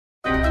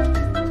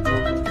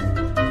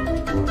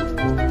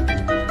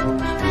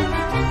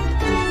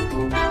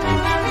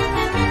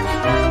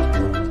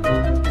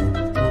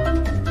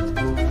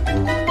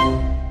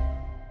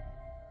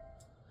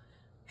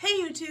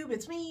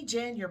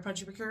Jen, your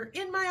punch picker,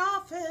 in my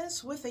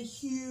office with a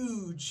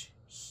huge,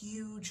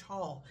 huge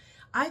haul.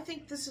 I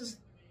think this is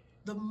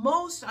the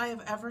most I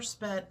have ever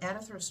spent at a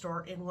thrift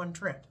store in one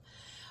trip.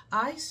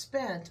 I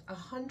spent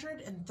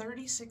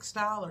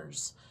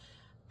 $136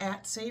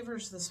 at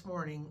Savers this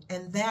morning,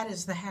 and that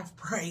is the half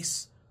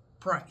price.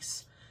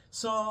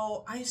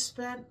 So I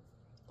spent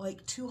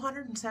like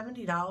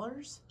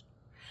 $270.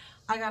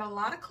 I got a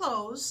lot of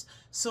clothes,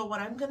 so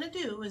what I'm going to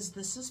do is,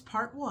 this is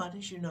part one,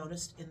 as you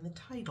noticed in the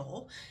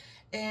title,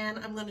 and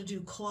I'm going to do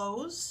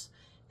clothes,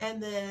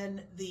 and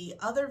then the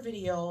other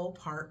video,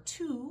 part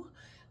two,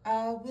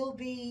 will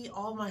be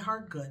all my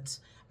hard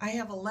goods. I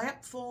have a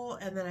lap full,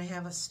 and then I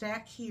have a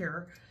stack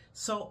here,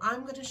 so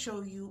I'm going to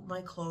show you my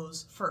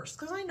clothes first,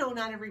 because I know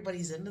not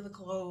everybody's into the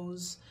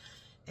clothes,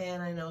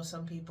 and I know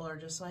some people are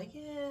just like,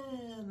 yeah,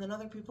 and then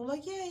other people are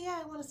like, yeah,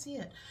 I want to see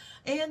it.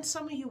 And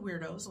some of you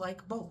weirdos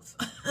like both.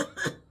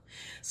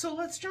 So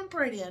let's jump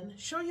right in,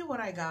 show you what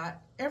I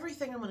got.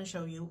 Everything I'm going to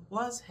show you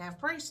was half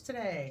price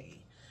today.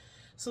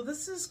 So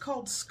this is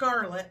called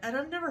Scarlet, and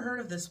I've never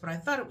heard of this, but I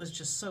thought it was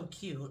just so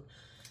cute.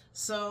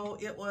 So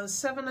it was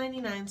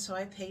 $7.99, so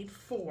I paid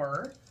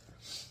 $4.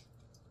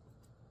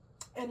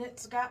 And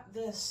it's got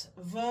this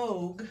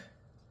Vogue.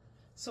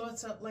 So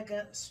it's like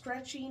a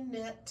stretchy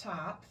knit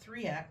top,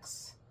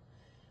 3X,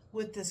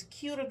 with this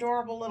cute,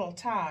 adorable little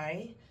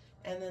tie,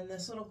 and then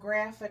this little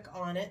graphic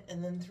on it,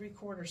 and then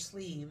 3/4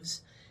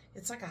 sleeves.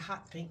 It's like a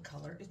hot pink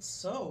color. It's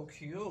so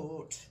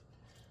cute.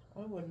 I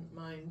wouldn't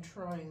mind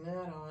trying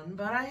that on,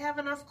 but I have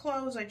enough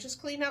clothes. I just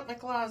cleaned out my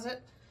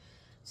closet.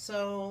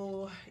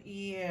 So,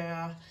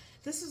 yeah.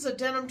 This is a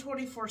denim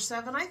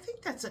 24/7. I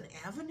think that's an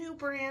Avenue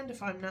brand,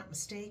 if I'm not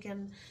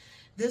mistaken.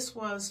 This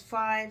was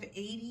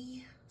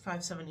 $5.80.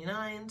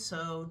 $5.79,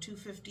 so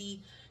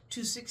 $2.50,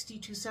 $2.60,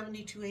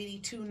 $2.70, $2.80,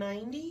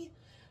 $2.90,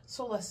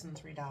 so less than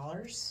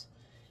 $3.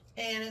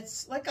 And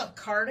it's like a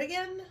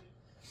cardigan.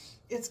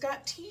 It's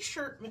got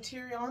t-shirt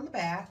material on the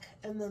back,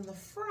 and then the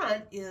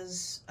front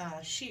is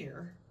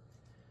sheer.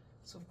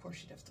 So of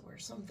course you'd have to wear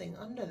something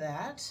under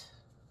that.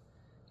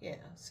 Yeah,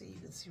 see, you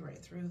can see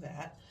right through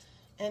that.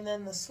 And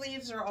then the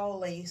sleeves are all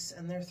lace,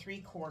 and they're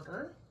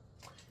 3/4.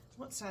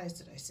 What size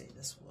did I say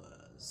this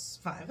was?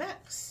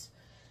 5X.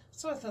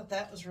 So I thought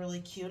that was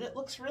really cute. It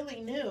looks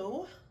really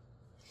new.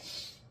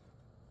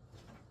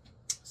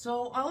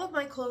 So all of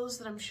my clothes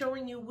that I'm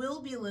showing you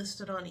will be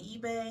listed on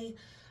eBay.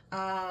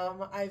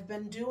 I've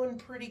been doing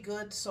pretty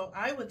good, so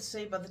I would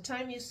say by the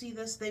time you see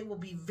this, they will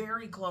be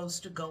very close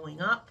to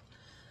going up.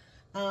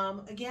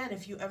 Again,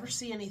 if you ever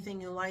see anything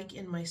you like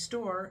in my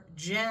store,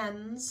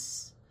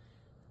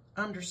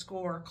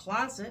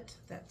 Jens_closet,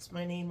 that's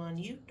my name on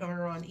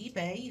on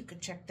eBay. You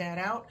could check that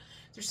out.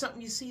 If there's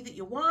something you see that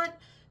you want,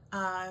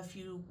 if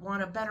you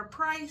want a better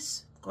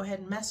price, go ahead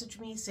and message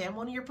me, say I'm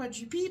one of your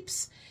pudgy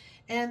peeps,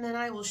 and then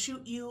I will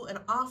shoot you an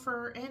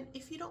offer. And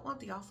if you don't want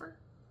the offer,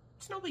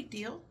 it's no big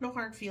deal. No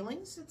hard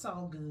feelings. It's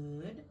all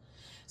good.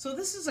 So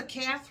this is a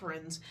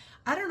Catherine's.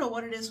 I don't know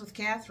what it is with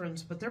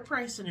Catherine's, but they're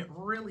pricing it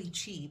really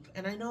cheap.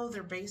 And I know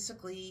they're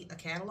basically a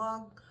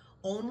catalog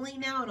only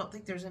now. I don't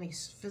think there's any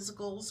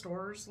physical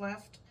stores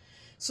left.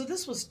 So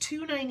this was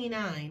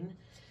 $2.99.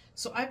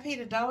 So I paid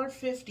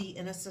 $1.50,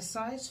 and it's a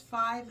size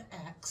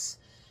 5X.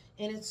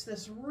 And it's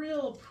this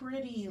real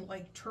pretty,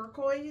 like,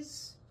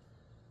 turquoise.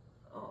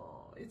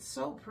 Oh, it's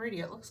so pretty.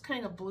 It looks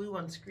kind of blue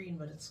on screen,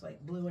 but it's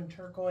like blue and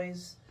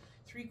turquoise.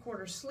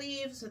 3/4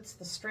 sleeves. It's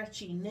the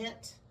stretchy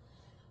knit,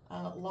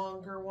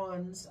 longer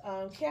ones.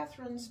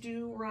 Catherine's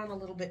do run a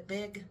little bit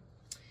big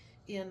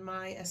in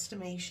my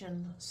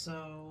estimation.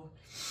 So,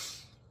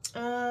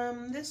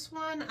 this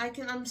one,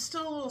 I'm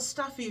still a little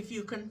stuffy, if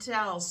you can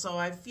tell, so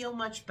I feel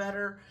much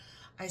better.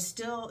 I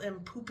still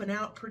am pooping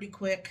out pretty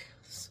quick,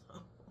 so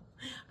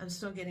I'm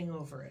still getting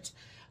over it.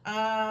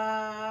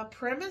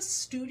 Premise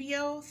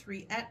Studio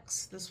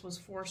 3X. This was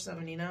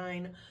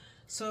 $4.79,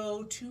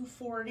 so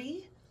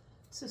 $2.40.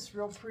 It's this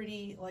real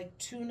pretty, like,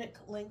 tunic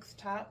length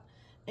top,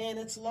 and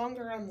it's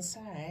longer on the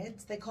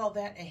sides. They call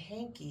that a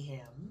hanky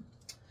hem.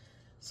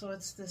 So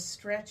it's this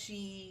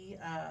stretchy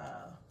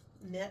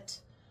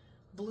knit,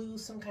 blue,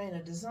 some kind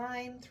of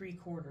design,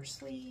 3/4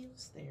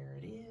 sleeves. There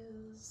it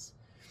is.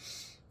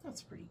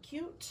 That's pretty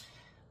cute.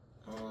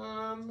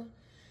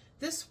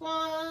 This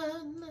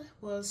one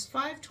was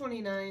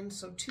 $5.29,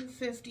 so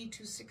 $2.50,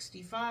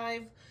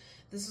 $2.65.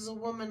 This is a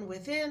woman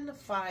within,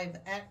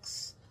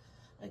 5X.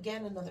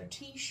 Again, another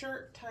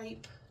t-shirt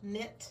type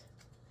knit,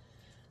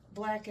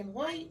 black and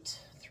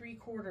white,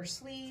 3/4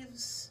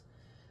 sleeves.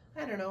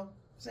 I don't know,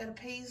 is that a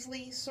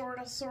paisley,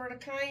 sorta,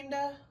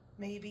 kinda,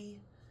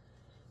 maybe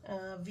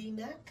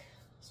V-neck?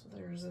 So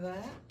there's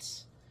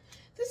that.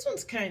 This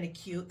one's kind of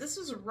cute. This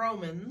is a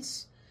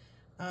Roman's.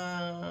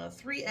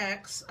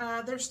 3X.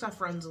 Their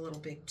stuff runs a little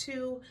big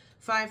too.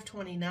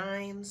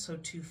 $5.29, so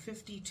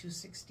 $2.50,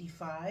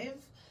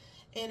 $2.65.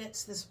 And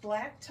it's this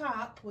black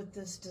top with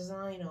this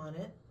design on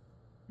it.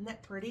 Isn't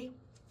that pretty?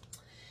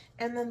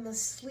 And then the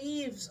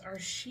sleeves are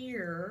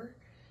sheer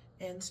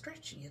and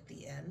stretchy at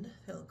the end.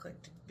 They look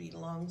like to be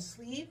long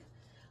sleeve.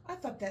 I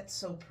thought that's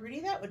so pretty.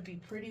 That would be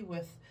pretty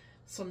with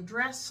some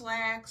dress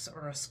slacks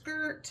or a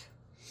skirt.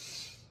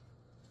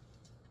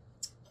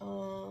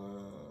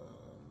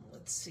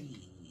 Let's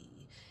see.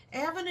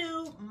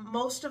 Avenue,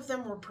 most of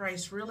them were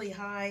priced really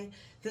high.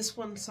 This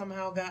one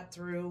somehow got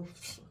through.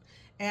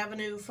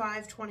 Avenue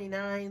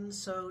 $5.29,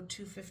 so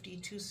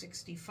 $2.50,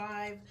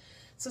 $2.65.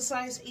 It's a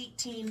size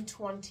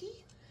 18-20,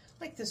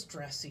 like this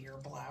dressier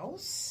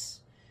blouse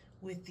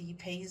with the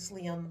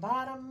paisley on the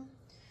bottom.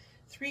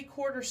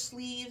 3/4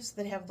 sleeves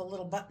that have the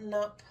little button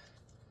up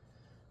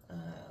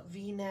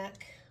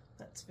V-neck.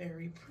 That's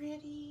very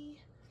pretty.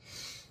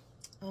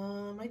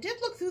 I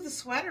did look through the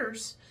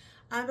sweaters.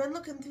 I've been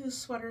looking through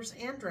sweaters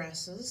and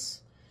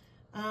dresses.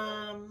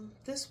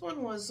 This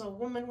one was a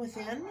Woman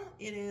Within.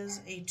 It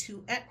is a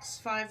 2X,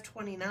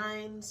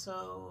 $5.29,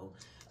 so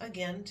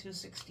again,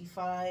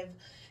 $2.65.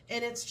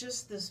 And it's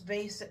just this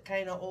basic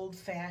kind of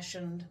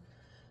old-fashioned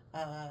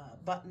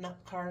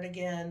button-up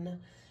cardigan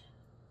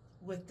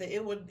with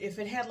the, if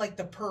it had like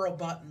the pearl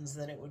buttons,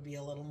 then it would be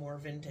a little more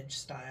vintage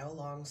style.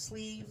 Long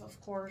sleeve, of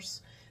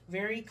course.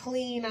 Very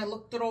clean. I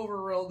looked it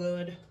over real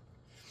good.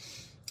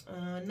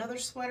 Another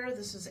sweater,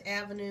 this is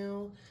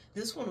Avenue.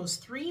 This one was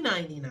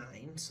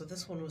 $3.99, so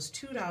this one was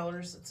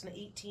 $2. It's an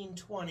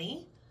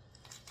 18-20.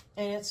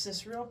 And it's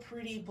this real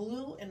pretty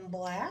blue and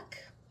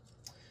black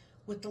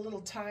with the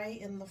little tie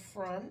in the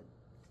front.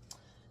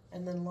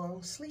 And then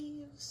long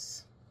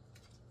sleeves.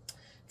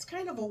 It's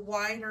kind of a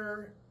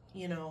wider,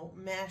 you know,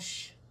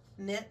 mesh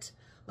knit.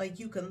 Like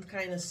you can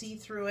kind of see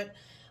through it.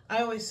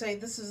 I always say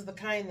this is the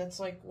kind that's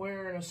like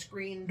wearing a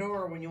screen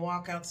door when you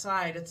walk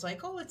outside. It's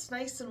like, oh, it's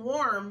nice and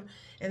warm.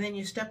 And then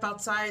you step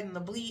outside and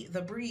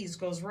the breeze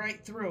goes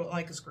right through it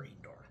like a screen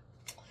door.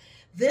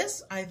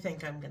 This, I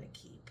think I'm going to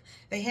keep.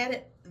 They had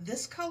it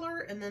this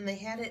color, and then they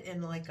had it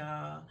in like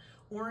a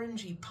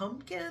orangey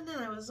pumpkin.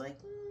 And I was like,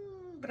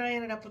 but I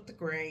ended up with the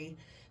gray.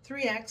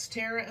 3X,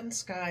 Terra and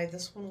Sky.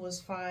 This one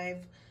was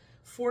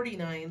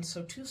 $5.49,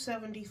 so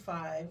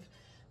 $2.75.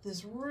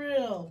 This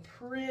real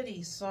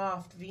pretty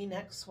soft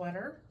V-neck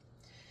sweater.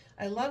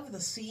 I love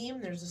the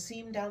seam. There's a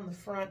seam down the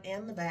front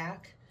and the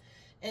back.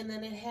 And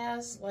then it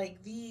has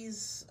like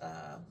these,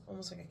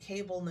 almost like a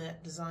cable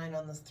knit design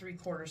on the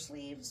 3/4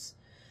 sleeves.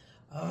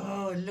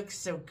 Oh, it looks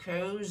so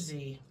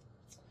cozy.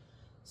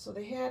 So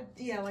they had,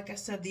 yeah, like I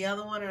said, the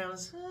other one, and I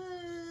was,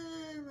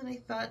 and then I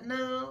thought,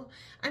 no,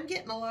 I'm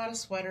getting a lot of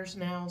sweaters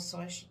now, so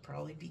I should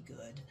probably be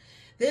good.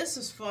 This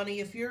is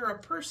funny. If you're a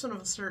person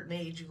of a certain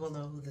age, you will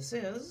know who this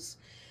is.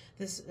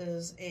 This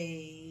is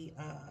a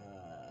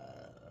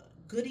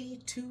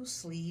Goody 2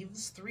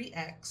 sleeves,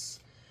 3X,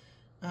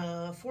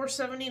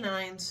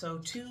 $4.79, so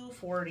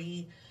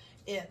 $2.40.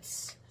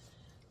 It's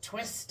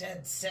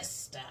Twisted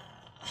Sister.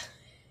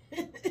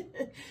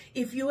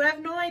 If you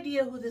have no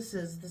idea who this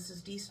is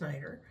Dee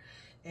Snider,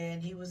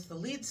 and he was the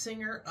lead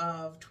singer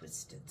of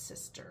Twisted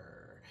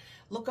Sister.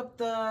 Look up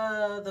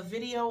the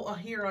video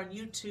here on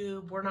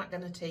YouTube. We're not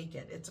going to take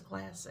it. It's a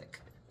classic.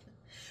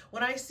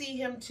 When I see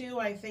him too,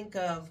 I think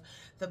of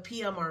the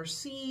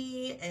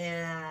PMRC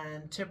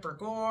and Tipper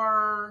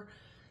Gore.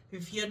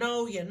 If you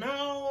know, you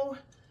know.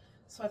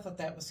 So I thought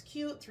that was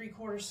cute.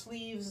 3/4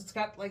 sleeves. It's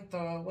got like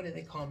the, what do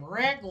they call them?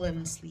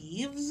 Raglan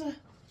sleeves.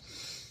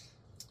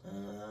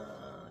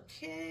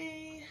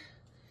 Okay.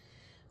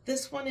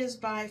 This one is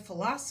by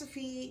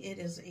Philosophy. It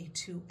is a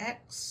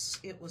 2X.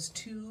 It was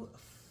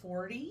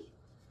 $2.40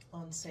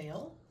 on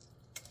sale.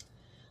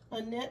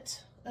 A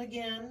knit,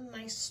 again,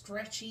 nice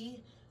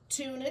stretchy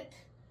tunic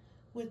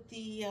with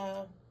the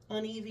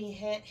uneven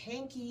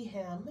hanky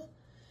hem.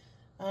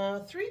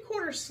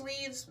 3/4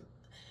 sleeves,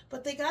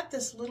 but they got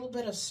this little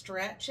bit of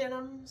stretch in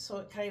them, so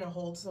it kind of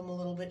holds them a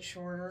little bit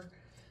shorter.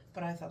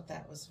 But I thought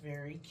that was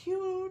very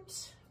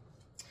cute.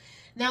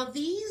 Now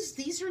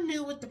these are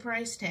new with the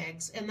price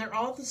tags, and they're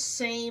all the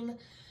same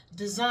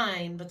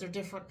design, but they're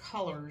different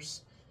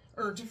colors,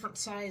 or different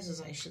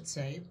sizes, I should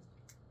say.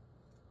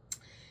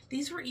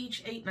 These were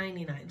each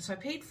 $8.99, so I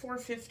paid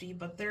 $4.50,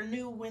 but they're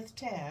new with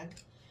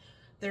tag.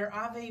 They're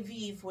Ave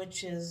Vive,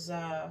 which is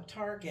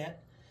Target,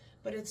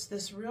 but it's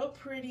this real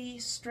pretty,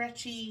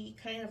 stretchy,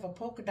 kind of a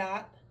polka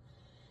dot,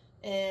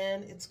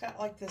 and it's got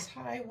like this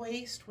high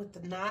waist with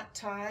the knot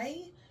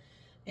tie,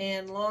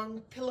 and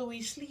long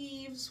pillowy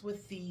sleeves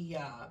with the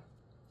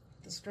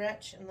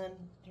stretch, and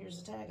then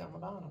here's the tag on the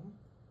bottom.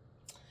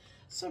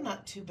 So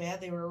not too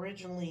bad. They were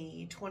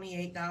originally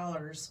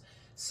 $28.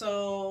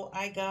 So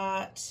I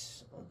got,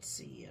 let's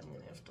see, I'm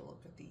going to have to look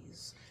at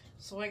these.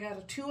 So I got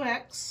a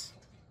 2X.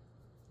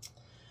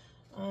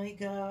 I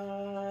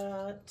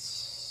got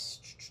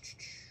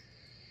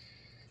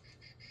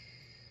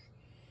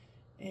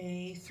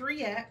a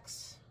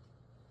 3X.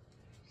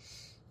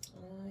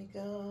 I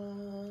got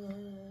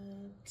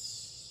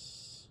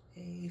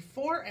a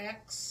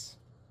 4X.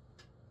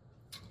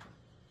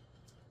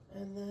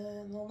 And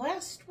then the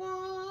last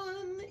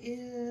one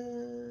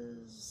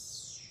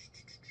is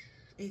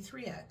a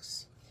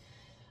 3X.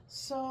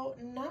 So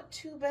not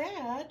too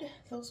bad.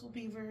 Those will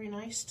be very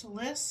nice to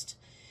list.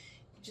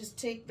 Just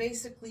take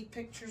basically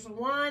pictures of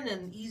one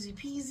and easy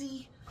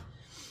peasy.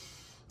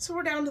 So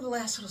we're down to the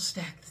last little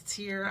stack that's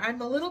here. I'm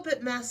a little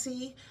bit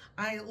messy.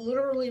 I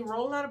literally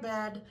rolled out of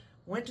bed,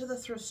 went to the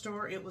thrift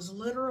store. It was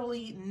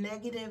literally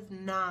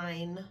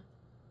 -9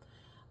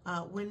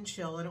 wind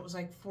chill, and it was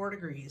like 4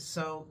 degrees.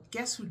 So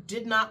guess who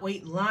did not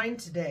wait in line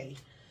today?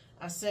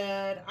 I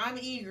said, I'm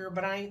eager,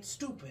 but I ain't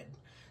stupid.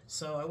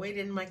 So I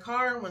waited in my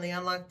car. When they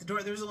unlocked the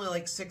door, there was only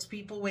like 6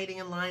 people waiting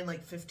in line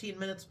like 15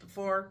 minutes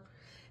before.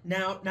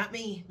 No, not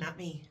me, not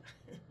me.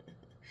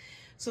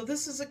 So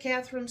this is a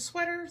Catherine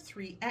sweater,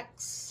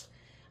 3X.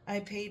 I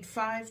paid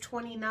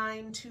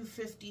 $5.29,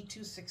 $2.50,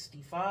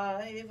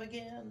 $2.65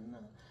 again.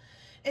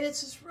 And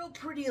it's just real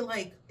pretty,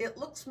 like, it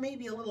looks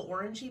maybe a little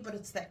orangey, but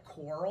it's that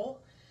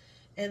coral.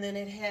 And then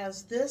it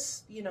has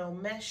this, you know,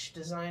 mesh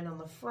design on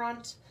the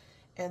front,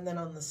 and then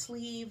on the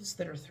sleeves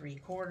that are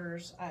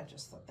 3/4. I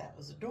just thought that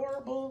was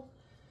adorable.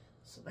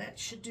 So that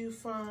should do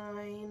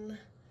fine.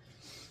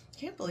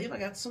 Can't believe I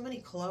got so many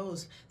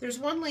clothes. There's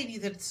one lady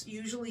that's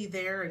usually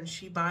there, and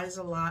she buys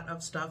a lot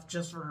of stuff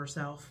just for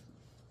herself.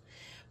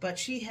 But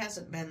she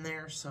hasn't been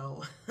there,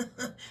 so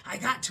I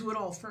got to it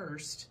all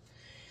first.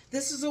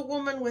 This is a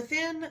woman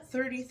within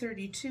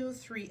 30-32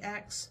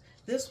 3X.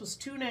 This was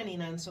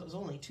 $2.99, so it was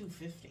only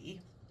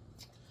 $2.50.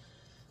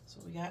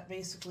 So we got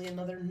basically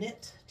another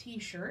knit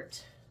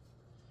t-shirt.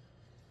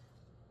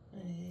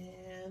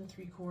 And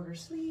 3/4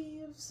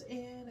 sleeves,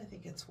 and I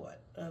think it's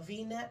what? A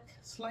V-neck,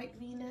 slight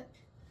V-neck.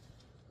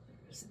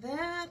 There's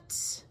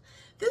that.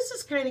 This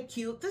is kind of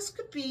cute. This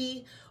could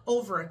be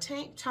over a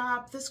tank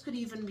top. This could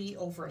even be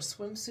over a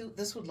swimsuit.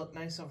 This would look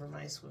nice over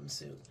my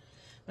swimsuit.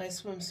 My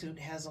swimsuit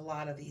has a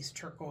lot of these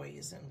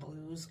turquoise and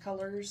blues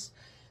colors.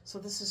 So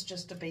this is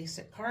just a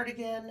basic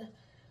cardigan,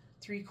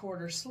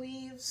 3/4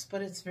 sleeves,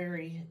 but it's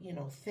very, you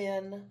know,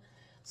 thin.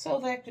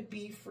 So that could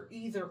be for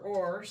either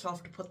or, so I'll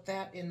have to put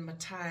that in my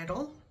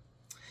title.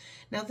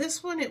 Now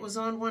this one, it was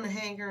on one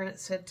hanger and it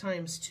said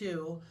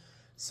 ×2.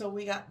 So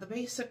we got the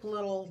basic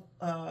little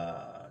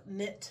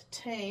knit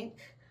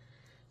tank,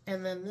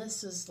 and then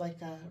this is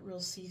like a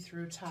real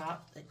see-through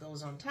top that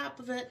goes on top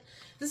of it.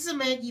 This is a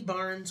Maggie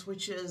Barnes,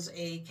 which is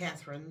a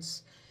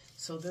Catherine's.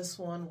 So this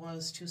one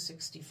was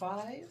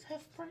 $2.65,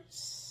 half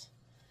price.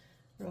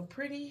 Real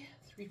pretty,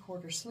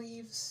 3/4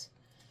 sleeves.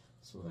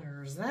 So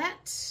there's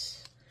that.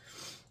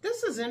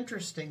 This is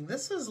interesting.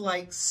 This is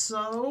like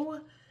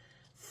so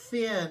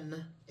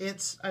thin.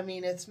 I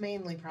mean, it's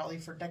mainly probably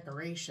for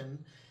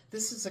decoration.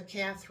 This is a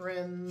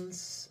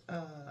Catherine's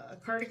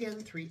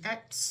cardigan,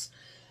 3X.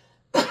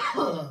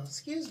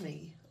 Excuse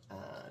me,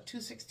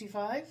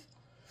 $2.65.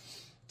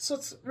 So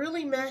it's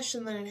really mesh,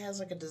 and then it has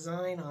like a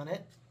design on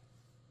it.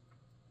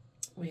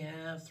 We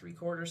have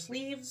 3/4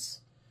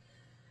 sleeves.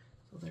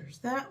 So there's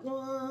that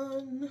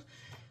one.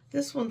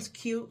 This one's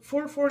cute,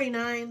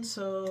 $4.49.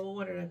 So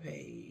what did I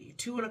pay?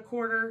 2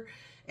 1/4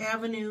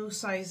 Avenue,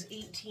 size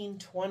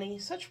 18-20.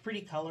 Such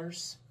pretty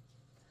colors.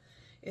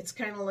 It's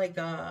kind of like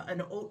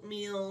an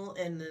oatmeal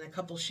and then a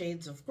couple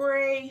shades of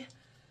gray.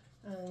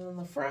 On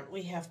the front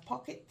we have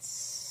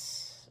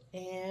pockets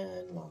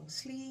and long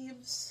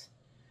sleeves.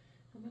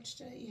 How much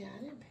did I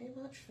didn't pay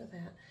much for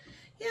that.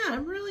 Yeah, I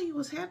really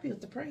was happy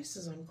with the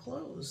prices on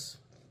clothes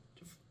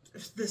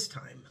this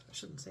time. I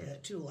shouldn't say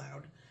that too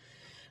loud.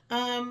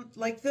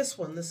 Like this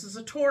one. This is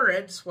a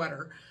Torrid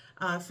sweater.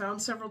 I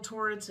found several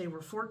Torrids. They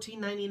were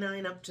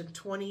 $14.99 up to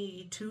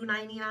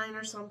 $22.99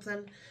 or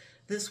something.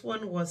 This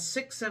one was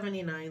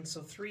 $6.79,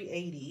 so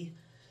 $3.80.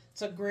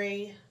 It's a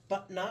gray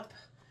button-up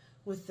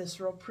with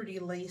this real pretty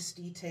lace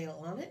detail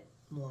on it.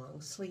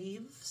 Long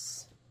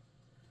sleeves.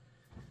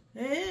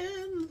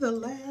 And the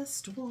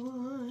last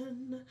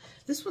one.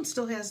 This one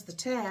still has the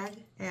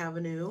tag,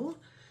 Avenue.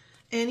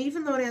 And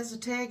even though it has the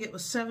tag, it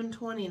was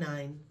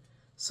 $7.29.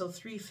 So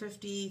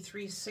 $3.50,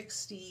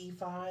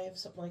 $3.65,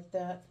 something like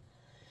that.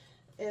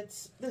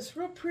 It's this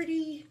real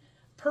pretty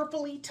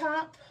purpley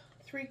top,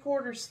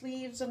 3/4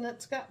 sleeves, and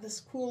it's got this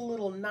cool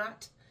little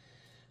knot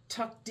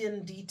tucked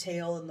in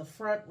detail in the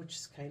front, which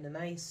is kind of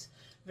nice.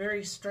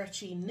 Very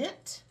stretchy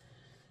knit.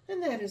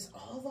 And that is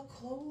all the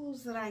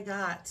clothes that I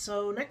got.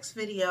 So next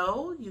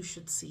video you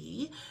should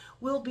see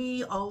will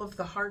be all of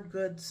the hard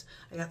goods.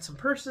 I got some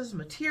purses,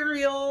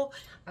 material.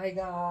 I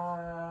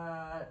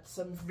got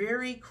some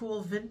very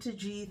cool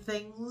vintagey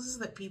things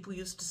that people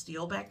used to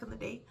steal back in the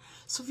day.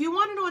 So if you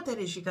want to know what that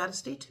is, you got to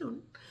stay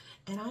tuned.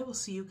 And I will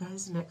see you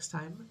guys next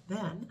time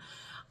then.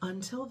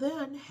 Until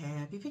then,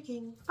 happy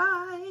picking.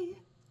 Bye.